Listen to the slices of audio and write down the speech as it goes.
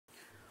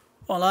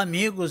Olá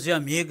amigos e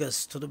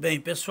amigas, tudo bem?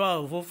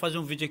 Pessoal, eu vou fazer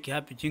um vídeo aqui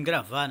rapidinho,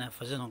 gravar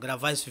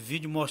esse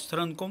vídeo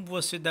mostrando como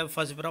você deve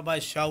fazer para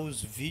baixar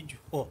os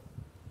vídeos,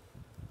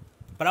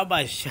 para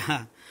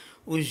baixar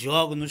os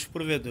jogos nos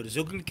provedores.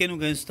 Eu cliquei no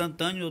ganho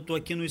instantâneo, eu estou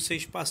aqui nos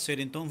 6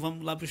 parceiros, então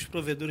vamos lá para os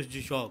provedores de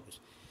jogos.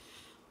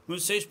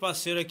 Nos 6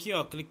 parceiros aqui,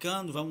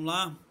 clicando, vamos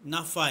lá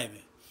na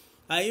Fiverr.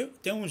 Aí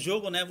tem um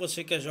jogo, né?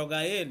 Você quer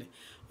jogar ele,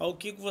 o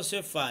que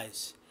você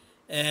faz?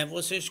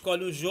 Você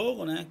escolhe o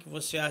jogo, né, que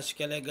você acha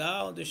que é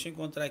legal. Deixa eu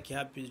encontrar aqui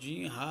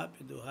rapidinho,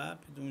 rápido,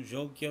 um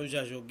jogo que eu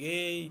já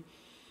joguei.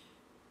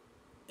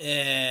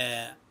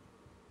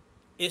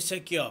 Esse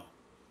aqui, o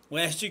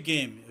West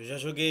Game, eu já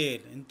joguei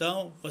ele.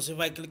 Então, você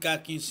vai clicar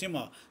aqui em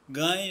cima,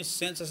 ganhe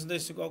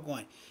 165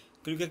 coins.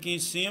 Clica aqui em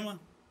cima.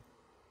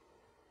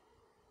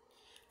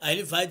 Aí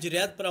ele vai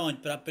direto para onde?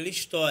 Pela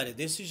história,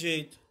 desse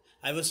jeito.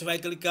 Aí você vai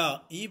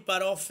clicar, ir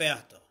para a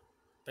oferta.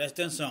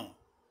 Presta atenção.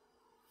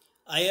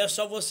 Aí é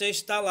só você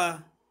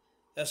instalar.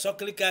 É só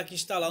clicar aqui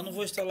instalar. Eu não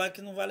vou instalar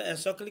que não vale. É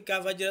só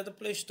clicar, vai direto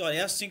para a história.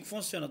 É assim que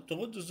funciona.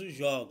 Todos os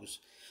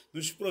jogos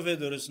nos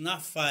provedores, na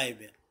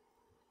Fiverr,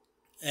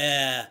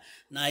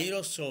 na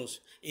Aerosource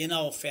e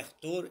na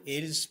Ofertor,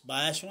 eles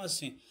baixam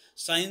assim.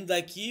 Saindo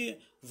daqui,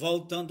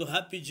 voltando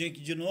rapidinho aqui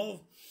de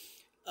novo.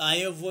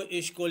 Aí eu vou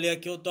escolher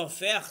aqui outra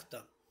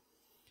oferta.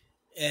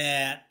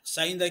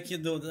 Saindo aqui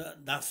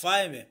da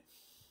Fiverr.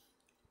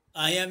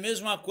 Aí a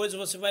mesma coisa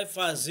você vai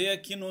fazer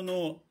aqui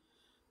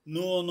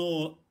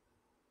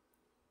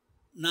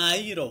na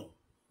Aero,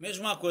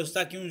 mesma coisa,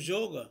 está aqui um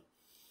jogo,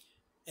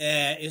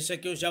 esse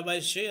aqui eu já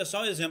baixei, é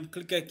só um exemplo,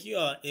 clica aqui,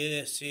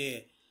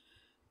 esse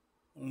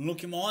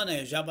Look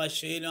Money, já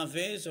baixei ele uma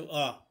vez,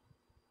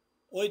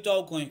 8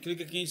 altcoins,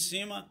 clica aqui em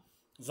cima,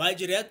 vai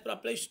direto para a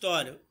Play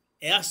Store.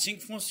 É assim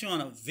que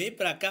funciona, vem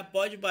para cá,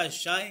 pode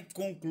baixar e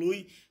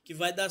conclui que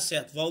vai dar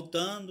certo.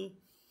 Voltando,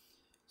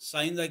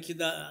 saindo aqui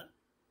da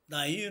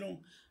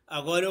Aero,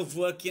 agora eu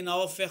vou aqui na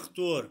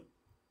Ofertor.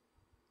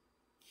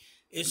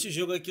 Esse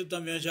jogo aqui eu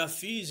também já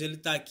fiz, ele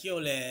tá aqui,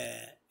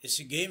 olha,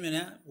 esse game,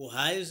 né, o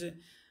Rise.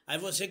 Aí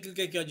você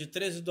clica aqui, de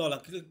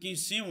 $13, clica aqui em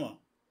cima,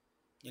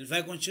 ele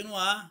vai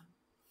continuar,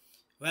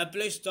 vai a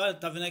Play Store,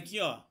 tá vendo aqui,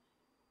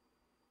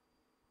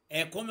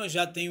 como eu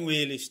já tenho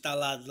ele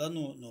instalado lá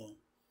no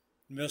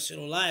meu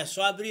celular, é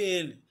só abrir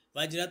ele,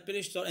 vai direto pela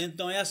história.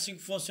 Então é assim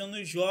que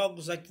funcionam os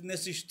jogos aqui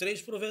nesses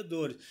 3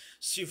 provedores.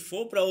 Se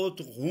for para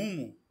outro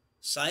rumo,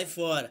 sai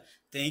fora,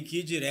 tem que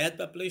ir direto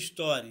para a Play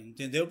Store,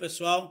 entendeu,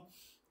 pessoal?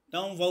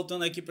 Então,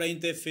 voltando aqui para a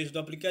interface do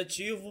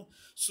aplicativo,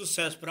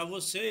 sucesso para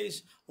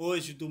vocês.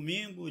 Hoje,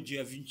 domingo,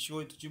 dia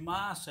 28 de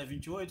março,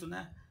 28,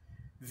 né?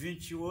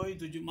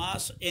 28 de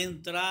março,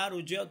 entraram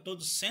o dia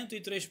todo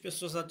 103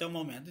 pessoas até o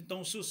momento.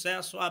 Então,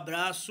 sucesso,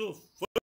 abraço.